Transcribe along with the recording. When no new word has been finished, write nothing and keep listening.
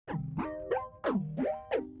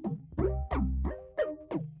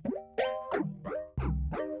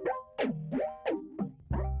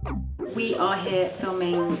We are here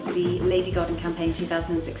filming the Lady Garden campaign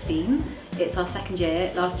 2016. It's our second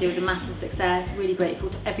year. Last year was a massive success. Really grateful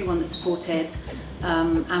to everyone that supported,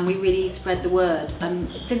 and we really spread the word.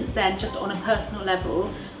 Since then, just on a personal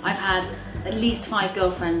level, I've had at least 5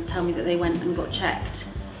 girlfriends tell me that they went and got checked.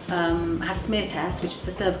 I had a smear test, which is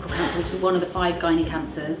for cervical cancer, which is one of the 5 gynae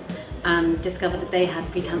cancers, and discovered that they had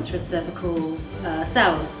precancerous cervical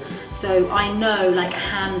cells. So I know, like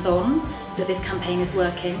hands-on, that this campaign is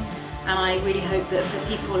working. And I really hope that for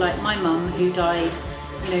people like my mum, who died,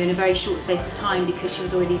 in a very short space of time because she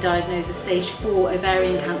was already diagnosed with stage 4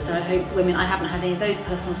 ovarian cancer, I hope women, I haven't had any of those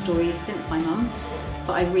personal stories since my mum,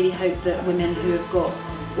 but I really hope that women who have got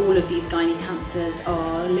all of these gynae cancers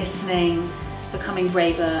are listening, becoming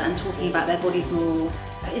braver and talking about their bodies more.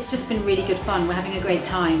 It's just been really good fun. We're having a great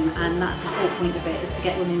time, and that's the whole point of it, is to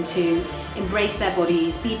get women to embrace their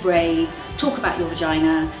bodies, be brave, talk about your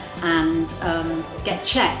vagina, and get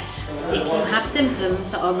checked if you have symptoms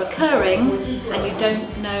that are recurring and you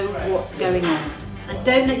don't know what's going on. And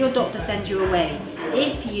don't let your doctor send you away.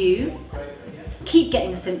 If you keep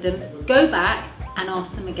getting the symptoms, go back and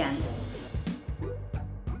ask them again.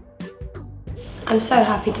 I'm so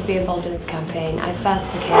happy to be involved in this campaign. I first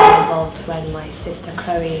became involved when my sister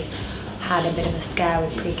Chloe had a bit of a scare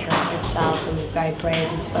with precancerous cells and was very brave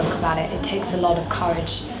and spoke about it. It takes a lot of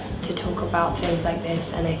courage to talk about things like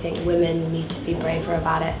this, and I think women need to be braver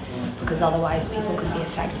about it because otherwise people can be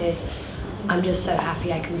affected. I'm just so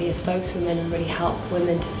happy I can be a spokeswoman and really help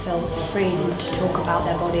women to feel free to talk about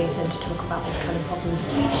their bodies and to talk about these kind of problems,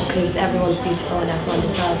 because everyone's beautiful and everyone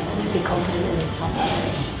deserves to be confident in themselves.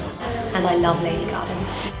 And I love Lady Gardens.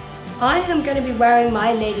 I am going to be wearing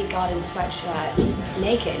my Lady Garden sweatshirt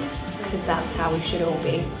naked, because that's how we should all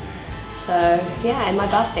be. So yeah, in my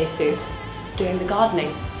birthday suit, doing the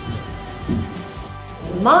gardening.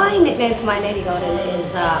 My nickname for my Lady Garden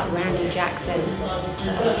is Randy Jackson.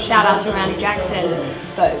 Shout out to Randy Jackson,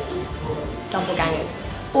 both doppelgangers,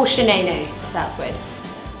 or Shanae, that's weird.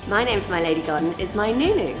 My name for my Lady Garden is my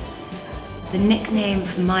Nunu. The nickname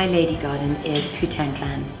for my Lady Garden is Putain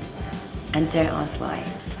Clan, and don't ask why.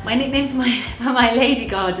 My nickname for my Lady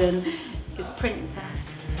Garden is Princess.